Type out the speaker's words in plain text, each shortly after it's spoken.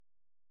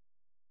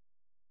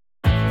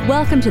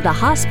Welcome to the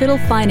Hospital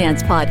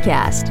Finance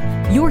Podcast,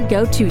 your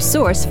go-to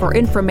source for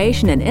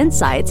information and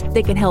insights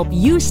that can help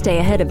you stay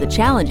ahead of the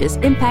challenges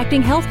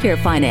impacting healthcare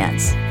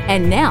finance.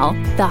 And now,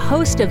 the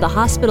host of the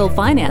Hospital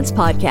Finance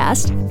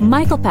Podcast,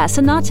 Michael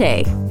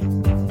Passanante.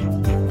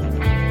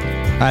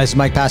 Hi, this is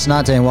Mike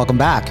Passanante, and welcome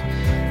back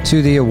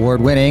to the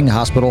award-winning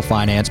Hospital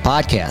Finance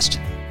Podcast.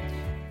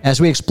 As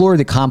we explore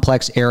the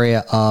complex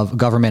area of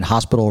government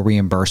hospital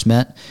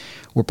reimbursement,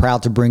 we're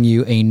proud to bring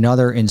you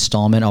another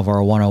installment of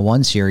our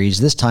 101 series,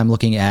 this time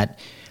looking at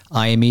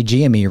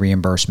IME-GME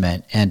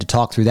reimbursement. And to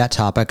talk through that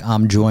topic,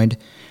 I'm joined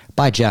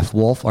by Jeff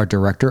Wolf, our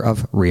Director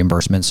of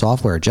Reimbursement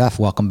Software. Jeff,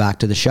 welcome back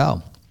to the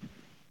show.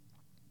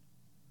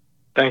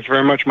 Thank you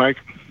very much, Mike.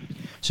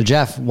 So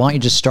Jeff, why don't you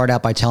just start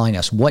out by telling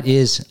us, what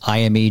is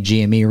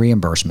IME-GME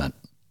reimbursement?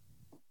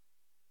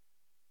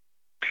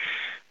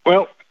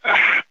 Well,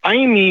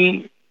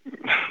 IME,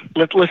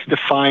 let's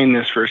define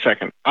this for a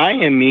second.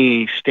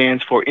 IME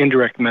stands for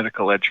Indirect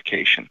Medical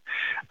Education,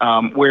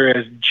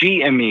 whereas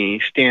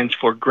GME stands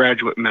for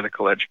Graduate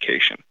Medical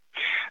Education.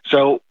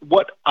 So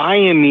what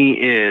IME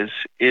is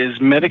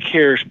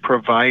Medicare's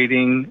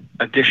providing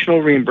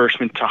additional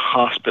reimbursement to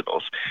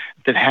hospitals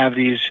that have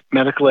these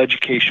medical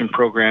education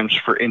programs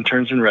for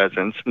interns and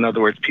residents, in other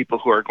words, people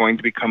who are going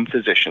to become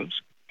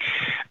physicians.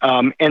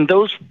 And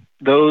those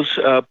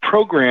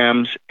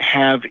programs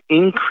have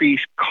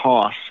increased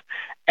costs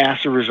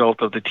as a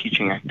result of the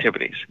teaching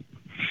activities.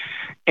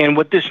 And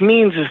what this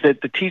means is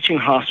that the teaching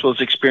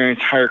hospitals experience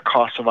higher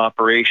costs of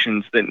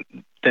operations than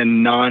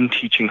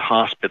non-teaching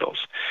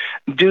hospitals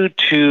due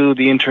to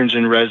the interns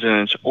and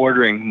residents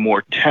ordering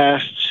more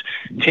tests,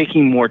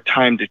 taking more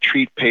time to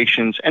treat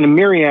patients, and a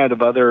myriad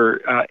of other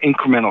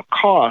incremental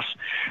costs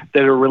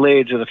that are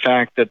related to the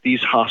fact that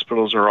these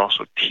hospitals are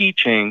also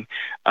teaching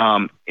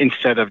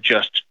instead of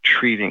just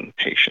treating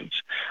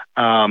patients.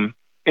 And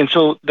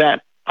so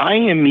that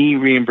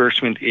IME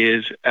reimbursement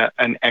is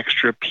an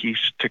extra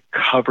piece to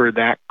cover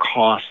that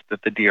cost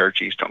that the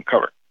DRGs don't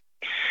cover.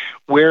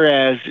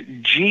 Whereas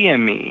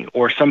GME,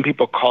 or some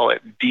people call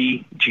it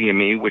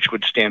DGME, which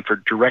would stand for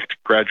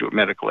Direct Graduate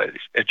Medical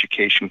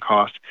Education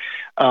Cost,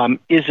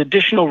 is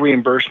additional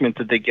reimbursement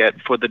that they get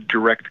for the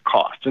direct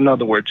cost. In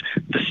other words,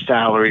 the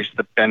salaries,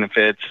 the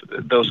benefits,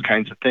 those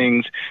kinds of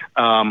things,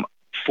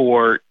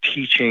 for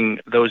teaching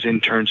those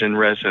interns and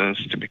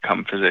residents to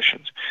become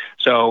physicians.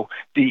 So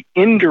the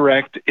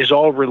indirect is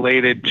all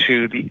related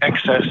to the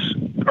excess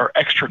or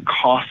extra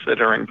costs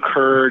that are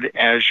incurred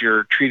as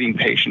you're treating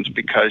patients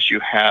because you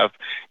have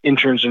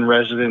interns and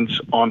residents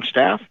on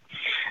staff,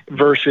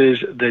 versus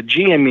the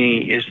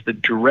GME is the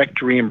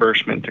direct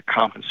reimbursement to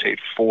compensate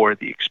for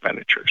the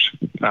expenditures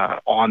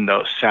on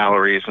those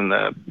salaries and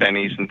the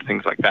bennies and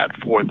things like that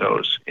for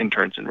those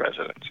interns and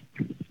residents.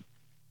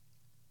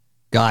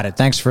 Got it.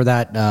 Thanks for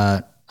that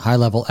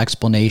high-level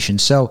explanation.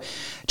 So,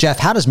 Jeff,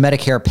 how does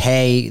Medicare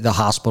pay the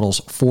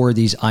hospitals for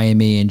these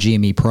IME and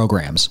GME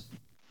programs?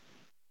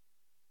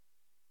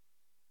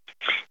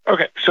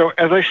 Okay, so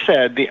as I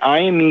said, the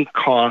IME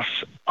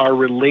costs are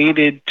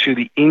related to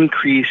the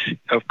increase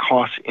of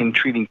costs in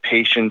treating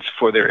patients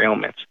for their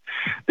ailments.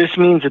 This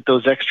means that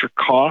those extra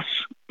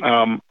costs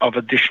of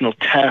additional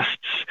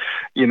tests,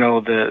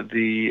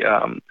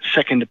 the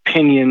second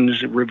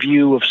opinions,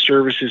 review of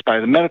services by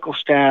the medical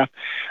staff,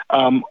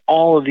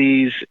 all of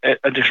these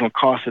additional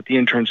costs that the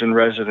interns and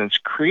residents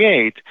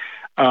create,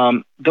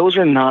 those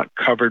are not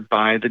covered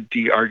by the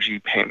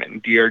DRG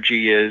payment.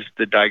 DRG is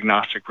the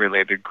Diagnostic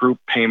Related Group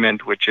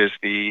Payment, which is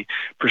the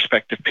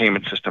prospective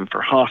payment system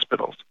for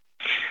hospitals.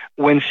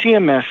 When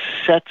CMS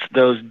sets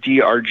those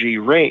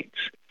DRG rates,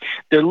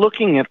 they're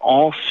looking at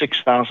all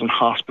 6,000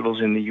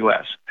 hospitals in the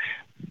U.S.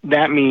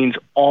 That means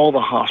all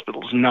the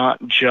hospitals,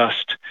 not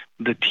just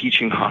the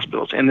teaching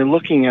hospitals. And they're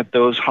looking at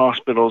those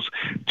hospitals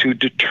to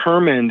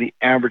determine the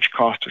average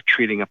cost of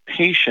treating a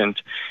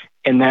patient,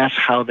 and that's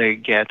how they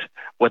get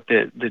what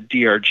the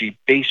DRG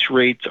base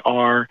rates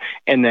are,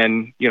 and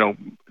then,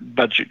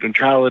 budget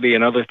neutrality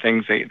and other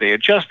things, they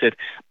adjust it.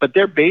 But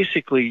they're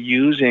basically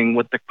using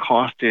what the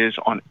cost is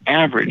on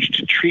average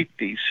to treat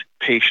these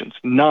patients,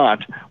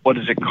 not what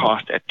does it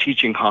cost at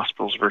teaching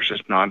hospitals versus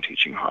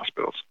non-teaching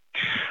hospitals.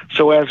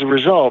 So as a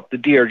result, the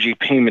DRG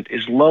payment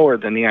is lower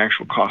than the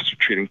actual cost of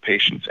treating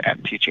patients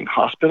at teaching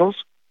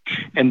hospitals,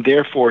 and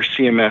therefore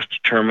CMS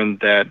determined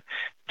that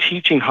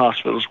teaching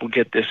hospitals will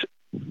get this,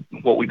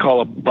 what we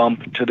call a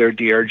bump to their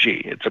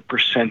DRG. It's a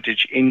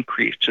percentage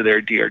increase to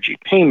their DRG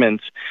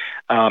payments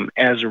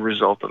as a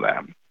result of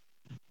that.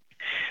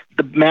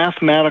 The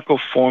mathematical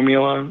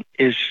formula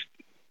is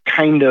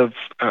kind of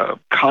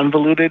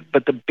convoluted,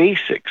 but the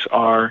basics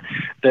are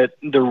that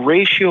the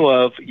ratio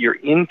of your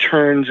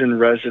interns and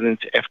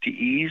residents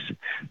FTEs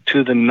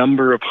to the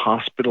number of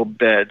hospital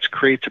beds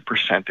creates a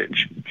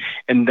percentage,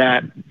 and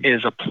that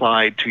is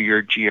applied to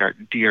your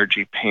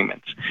DRG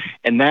payments.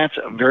 And that's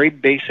very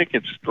basic.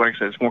 It's, like I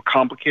said, it's more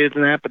complicated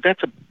than that, but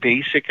that's a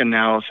basic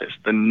analysis.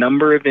 The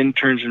number of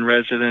interns and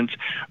residents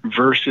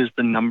versus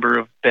the number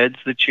of beds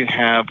that you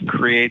have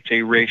creates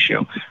a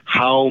ratio.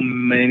 How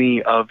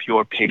many of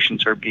your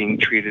patients are being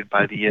treated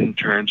by the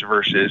interns interns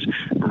versus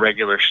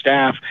regular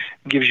staff,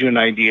 gives you an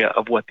idea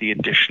of what the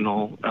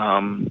additional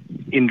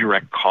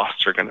indirect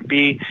costs are going to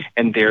be,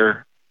 and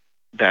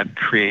that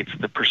creates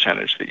the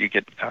percentage that you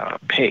get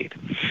paid.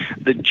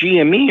 The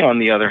GME, on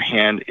the other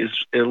hand,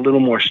 is a little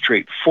more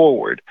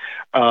straightforward.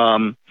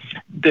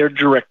 They're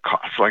direct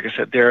costs. Like I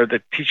said, they're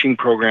the teaching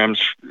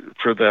programs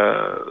they're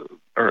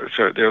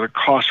the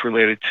costs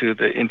related to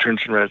the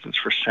interns and residents,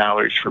 for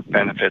salaries, for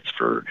benefits,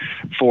 for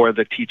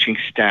the teaching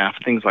staff,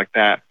 things like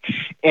that.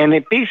 And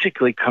it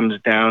basically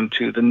comes down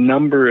to the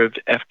number of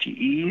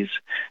FTEs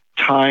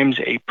times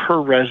a per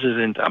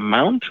resident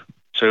amount.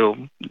 So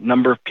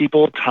number of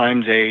people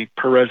times a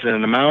per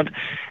resident amount,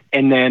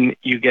 and then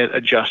you get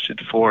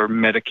adjusted for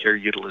Medicare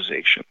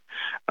utilization.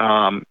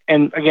 And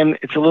again,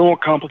 it's a little more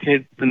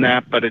complicated than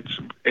that, but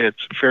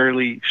it's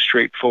fairly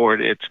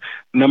straightforward. It's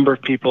number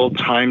of people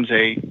times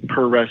a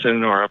per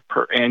resident or a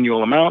per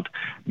annual amount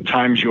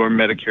times your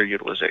Medicare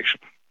utilization.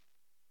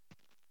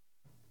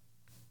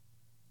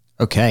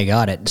 Okay,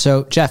 got it.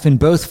 So Jeff, in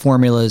both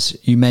formulas,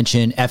 you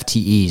mentioned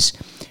FTEs.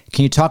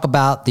 Can you talk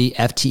about the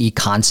FTE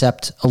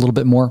concept a little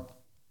bit more?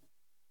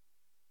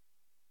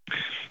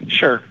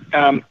 Sure.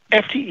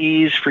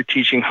 FTEs for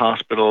teaching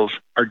hospitals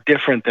are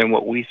different than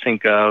what we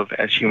think of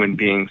as human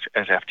beings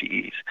as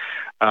FTEs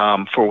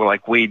for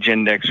like wage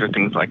index or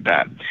things like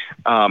that.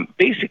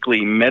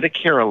 Basically,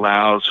 Medicare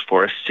allows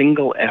for a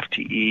single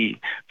FTE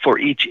for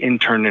each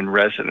intern and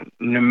resident,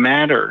 no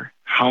matter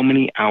how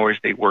many hours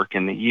they work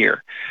in the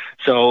year.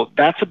 So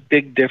that's a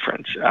big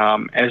difference.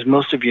 As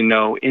most of you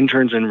know,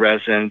 interns and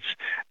residents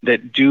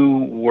that do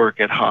work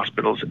at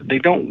hospitals, they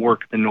don't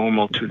work the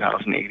normal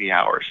 2,080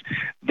 hours.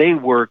 They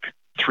work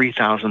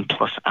 3,000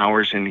 plus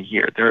hours in a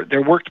year.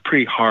 They're worked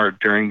pretty hard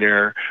during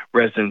their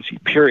residency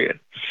period.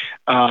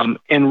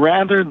 And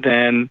rather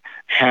than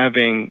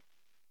having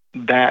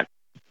that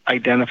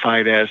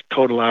identified as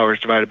total hours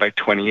divided by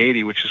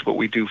 2080, which is what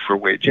we do for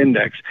wage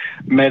index,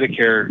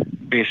 Medicare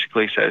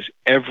basically says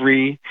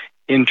every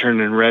intern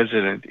and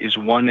resident is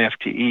one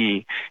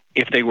FTE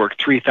if they work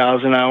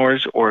 3,000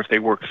 hours, or if they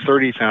work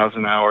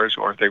 30,000 hours,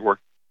 or if they work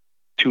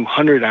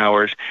 200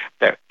 hours,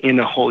 that in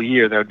a whole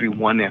year, that would be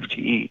one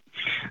FTE.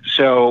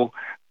 So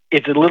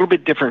it's a little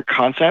bit different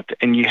concept,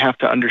 and you have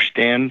to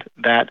understand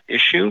that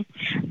issue.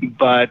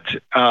 But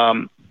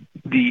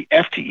the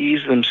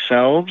FTEs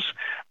themselves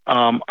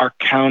are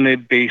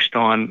counted based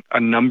on a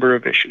number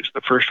of issues.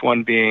 The first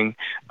one being,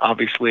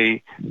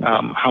 obviously,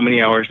 how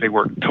many hours they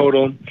worked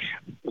total,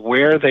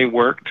 where they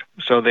worked,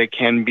 so they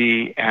can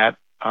be at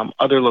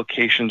other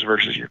locations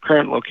versus your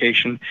current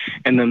location.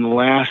 And then the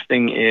last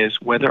thing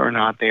is whether or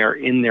not they are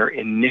in their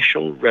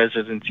initial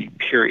residency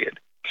period.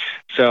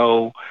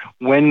 So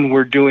when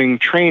we're doing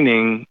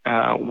training,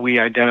 we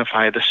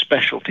identify the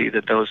specialty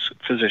that those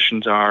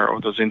physicians are,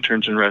 or those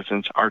interns and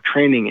residents are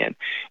training in.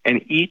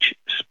 And each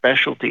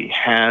specialty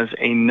has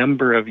a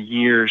number of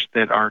years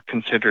that are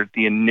considered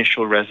the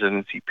initial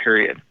residency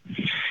period.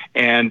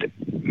 And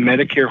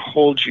Medicare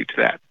holds you to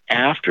that.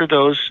 After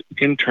those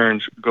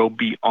interns go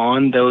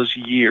beyond those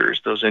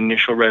years, those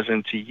initial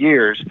residency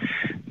years,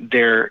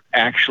 they're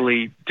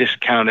actually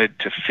discounted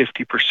to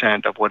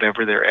 50% of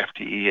whatever their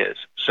FTE is.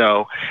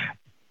 So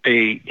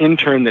a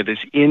intern that is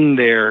in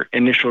their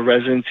initial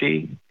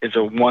residency is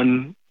a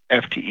one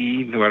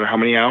FTE, no matter how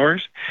many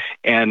hours,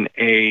 and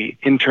a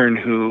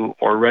intern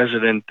or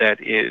resident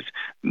that is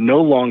no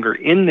longer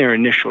in their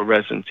initial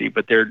residency,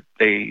 but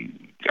they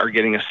are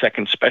getting a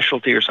second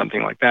specialty or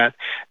something like that,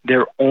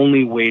 they're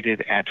only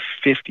weighted at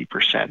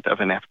 50% of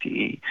an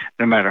FTE,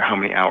 no matter how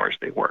many hours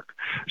they work.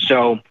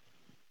 So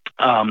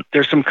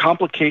there's some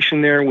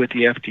complication there with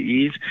the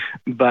FTEs,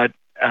 but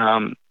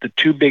the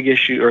two big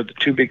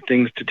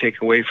things to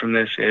take away from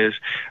this is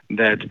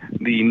that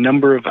the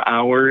number of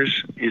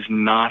hours is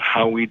not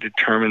how we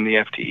determine the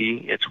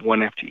FTE. It's one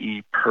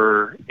FTE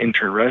per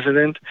intern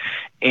resident,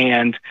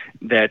 and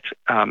that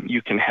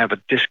you can have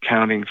a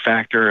discounting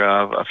factor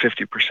of a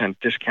 50%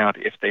 discount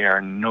if they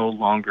are no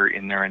longer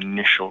in their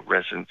initial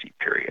residency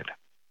period.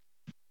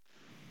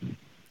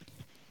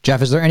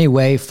 Jeff, is there any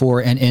way for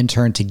an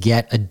intern to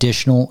get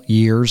additional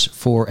years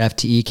for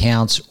FTE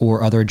counts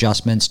or other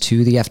adjustments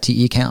to the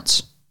FTE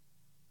counts?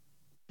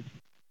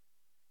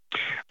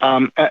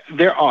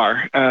 There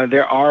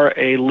are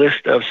a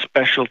list of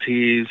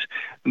specialties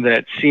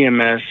that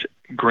CMS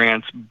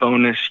grants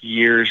bonus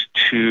years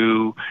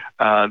to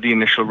the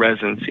initial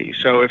residency.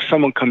 So if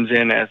someone comes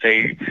in as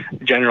a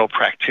general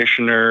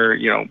practitioner,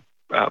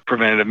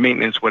 preventative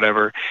maintenance,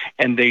 whatever,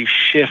 and they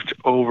shift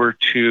over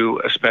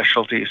to a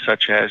specialty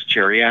such as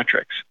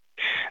geriatrics,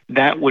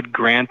 that would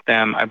grant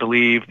them, I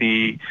believe,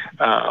 the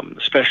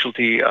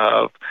specialty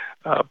of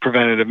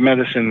preventative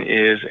medicine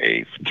is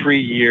a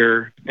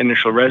 3-year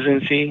initial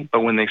residency,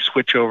 but when they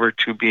switch over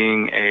to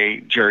being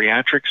a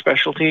geriatric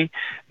specialty,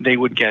 they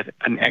would get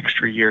an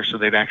extra year, so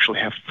they'd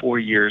actually have 4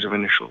 years of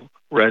initial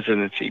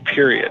residency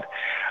period.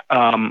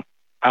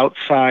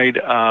 Outside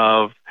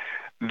of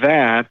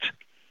that,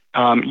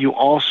 you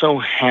also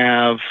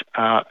have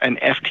an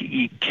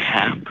FTE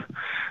cap.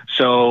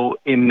 So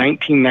in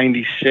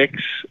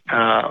 1996,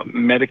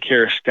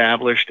 Medicare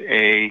established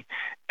a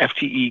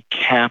FTE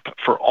cap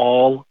for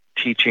all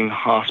teaching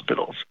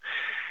hospitals.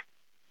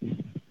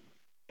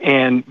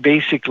 And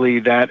basically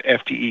that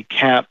FTE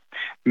cap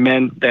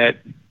meant that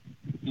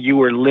you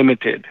were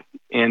limited,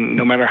 and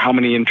no matter how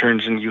many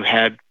interns you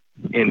had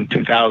in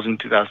 2000,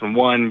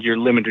 2001, you're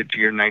limited to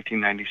your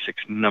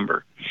 1996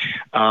 number.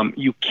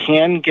 You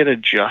can get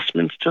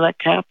adjustments to that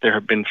cap. There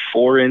have been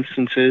 4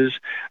 instances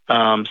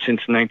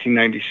since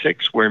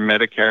 1996 where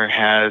Medicare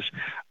has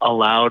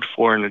allowed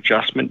for an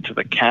adjustment to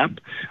the cap.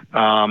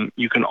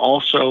 You can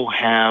also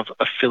have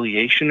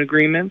affiliation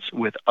agreements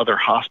with other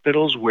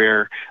hospitals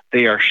where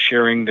they are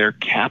sharing their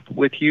cap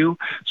with you.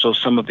 So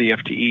some of the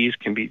FTEs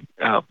can be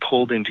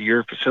pulled into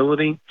your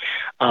facility.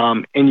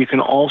 And you can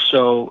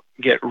also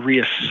get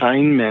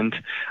reassignment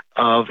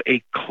of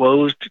a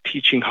closed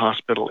teaching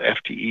hospital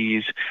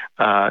FTEs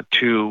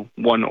to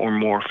one or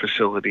more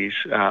facilities,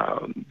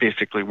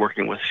 basically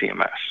working with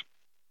CMS.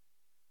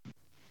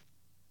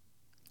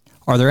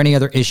 Are there any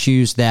other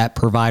issues that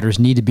providers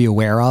need to be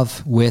aware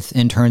of with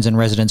interns and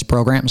residence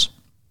programs?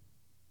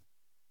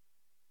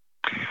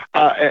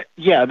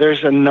 Yeah,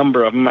 there's a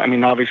number of them. I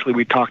mean, obviously,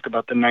 we talked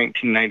about the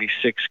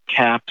 1996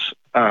 caps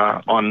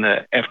on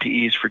the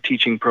FTEs for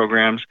teaching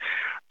programs.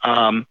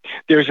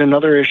 There's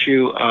another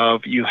issue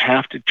of you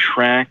have to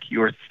track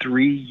your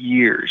 3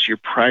 years, your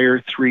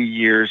prior 3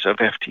 years of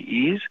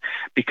FTEs,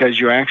 because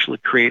you actually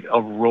create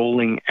a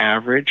rolling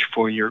average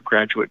for your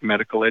graduate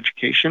medical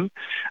education.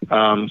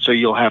 So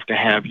you'll have to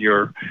have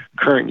your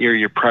current year,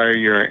 your prior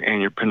year,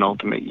 and your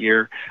penultimate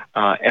year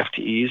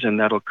FTEs, and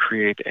that'll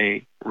create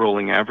a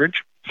rolling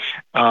average.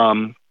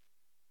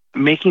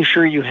 Making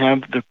sure you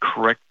have the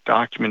correct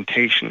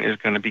documentation is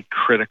going to be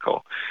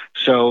critical.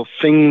 So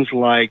things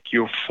like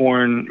your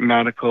foreign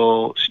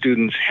medical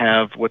students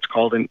have what's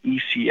called an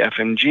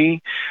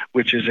ECFMG,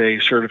 which is a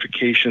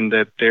certification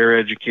that their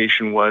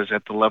education was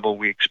at the level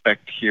we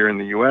expect here in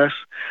the U.S.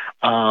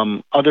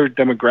 Other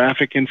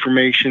demographic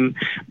information,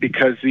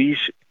 because these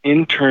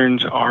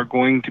interns are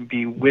going to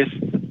be with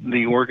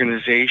the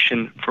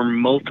organization for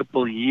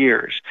multiple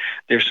years.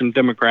 There's some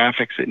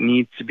demographics that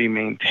needs to be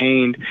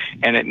maintained,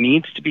 and it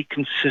needs to be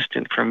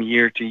consistent from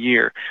year to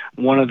year.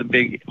 One of the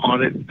big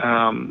audit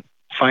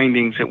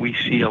findings that we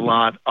see a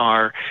lot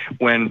are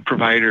when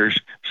providers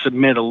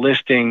submit a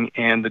listing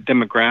and the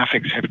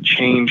demographics have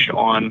changed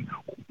on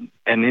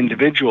an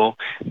individual,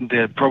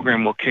 the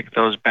program will kick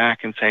those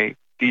back and say,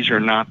 these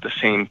are not the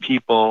same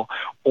people,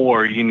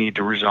 or you need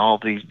to resolve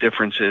these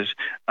differences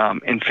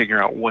and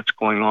figure out what's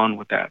going on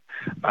with that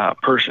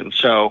person.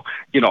 So,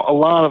 a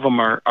lot of them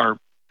are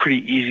pretty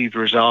easy to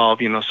resolve.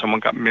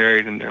 Someone got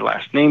married and their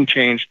last name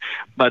changed,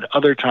 but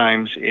other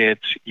times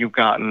it's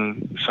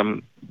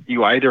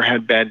you either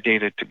had bad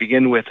data to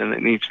begin with and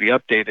it needs to be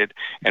updated.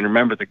 And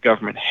remember, the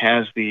government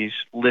has these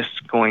lists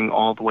going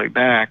all the way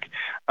back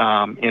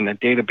in a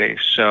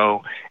database.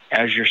 So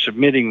as you're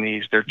submitting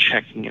these, they're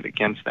checking it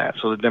against that.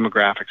 So the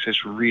demographics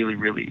is really,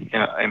 really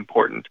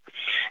important.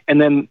 And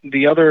then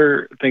the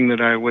other thing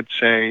that I would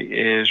say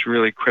is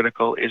really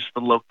critical is the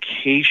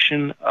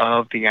location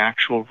of the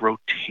actual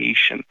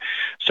rotation.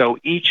 So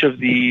each of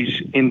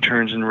these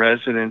interns and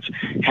residents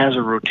has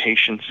a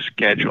rotation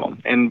schedule.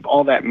 And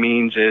all that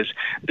means is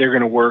they're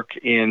going to work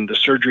in the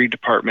surgery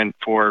department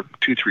for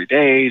 2-3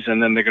 days,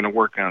 and then they're going to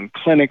work on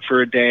clinic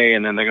for a day,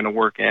 and then they're going to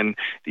work in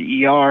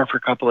the ER for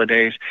a couple of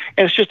days.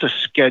 And it's just a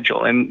schedule.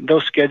 And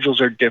those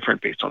schedules are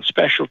different based on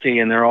specialty,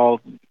 and they're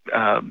all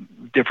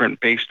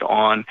different based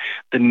on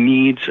the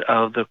needs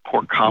of the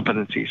core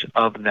competencies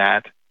of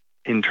that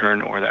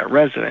intern or that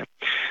resident.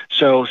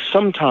 So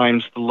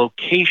sometimes the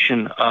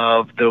location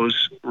of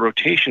those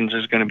rotations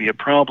is going to be a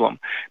problem,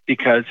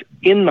 because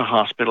in the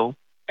hospital,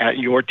 at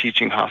your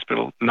teaching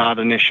hospital, not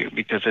an issue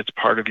because it's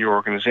part of your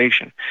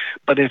organization.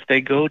 But if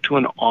they go to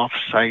an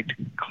off-site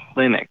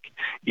clinic,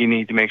 you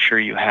need to make sure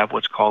you have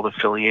what's called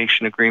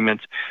affiliation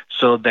agreements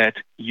so that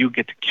you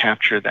get to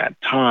capture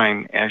that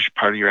time as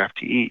part of your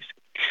FTEs.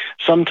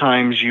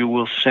 Sometimes you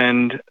will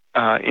send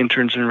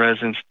interns and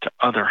residents to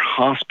other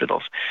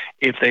hospitals.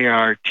 If they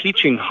are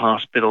teaching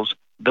hospitals,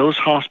 those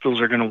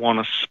hospitals are going to want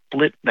to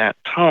split that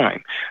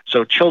time.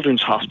 So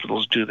children's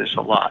hospitals do this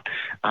a lot.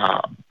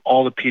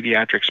 All the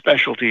pediatric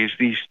specialties,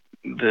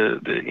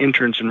 the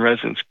interns and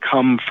residents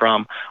come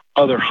from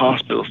other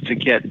hospitals to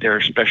get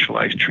their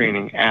specialized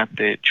training at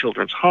the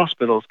children's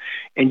hospitals,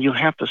 and you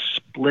have to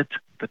split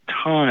the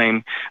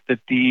time that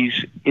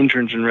these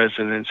interns and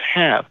residents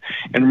have.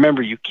 And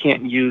remember, you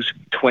can't use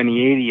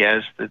 2080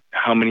 as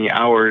how many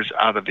hours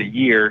out of the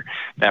year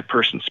that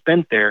person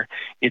spent there.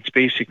 It's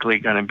basically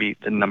going to be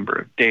the number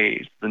of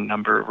days, the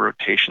number of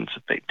rotations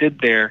that they did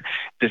there,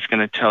 that's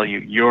going to tell you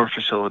your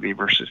facility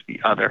versus the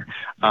other.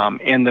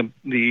 And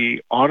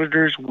the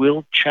auditors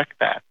will check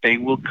that. They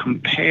will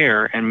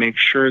compare and make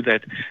sure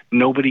that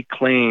nobody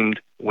claimed,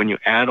 when you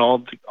add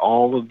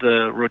all of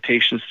the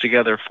rotations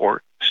together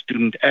for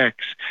student X,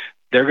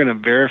 they're going to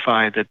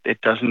verify that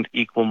it doesn't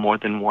equal more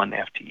than one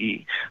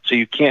FTE. So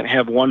you can't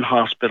have one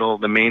hospital,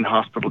 the main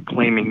hospital,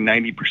 claiming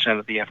 90%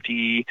 of the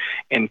FTE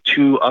and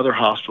two other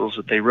hospitals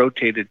that they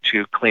rotated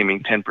to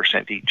claiming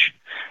 10% each,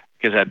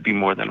 because that'd be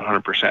more than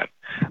 100%.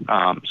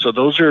 So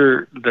those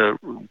are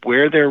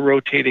where they're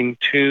rotating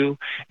to,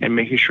 and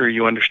making sure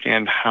you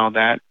understand how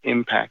that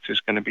impacts is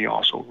going to be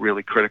also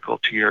really critical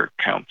to your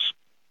counts.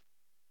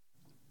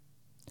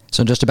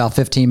 So in just about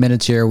 15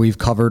 minutes here, we've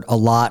covered a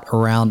lot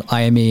around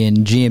IME and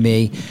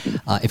GME.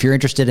 If you're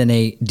interested in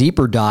a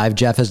deeper dive,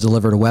 Jeff has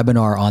delivered a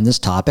webinar on this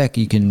topic.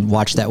 You can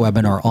watch that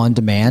webinar on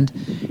demand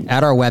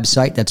at our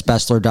website. That's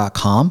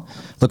Besler.com.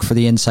 Look for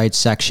the Insights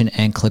section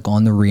and click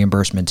on the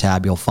reimbursement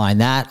tab. You'll find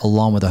that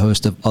along with a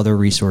host of other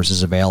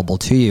resources available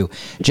to you.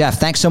 Jeff,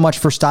 thanks so much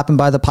for stopping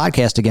by the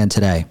podcast again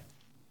today.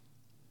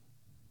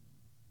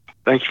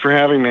 Thank you for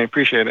having me. I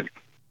appreciate it.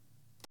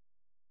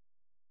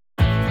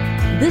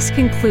 This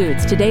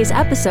concludes today's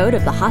episode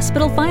of the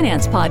Hospital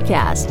Finance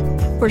Podcast.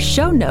 For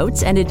show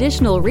notes and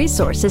additional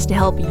resources to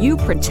help you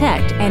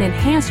protect and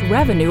enhance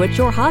revenue at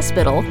your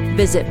hospital,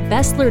 visit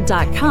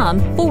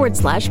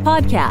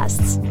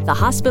Besler.com/podcasts. The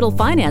Hospital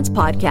Finance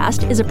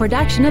Podcast is a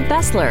production of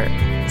Besler.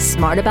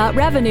 Smart about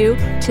revenue,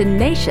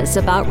 tenacious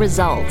about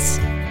results.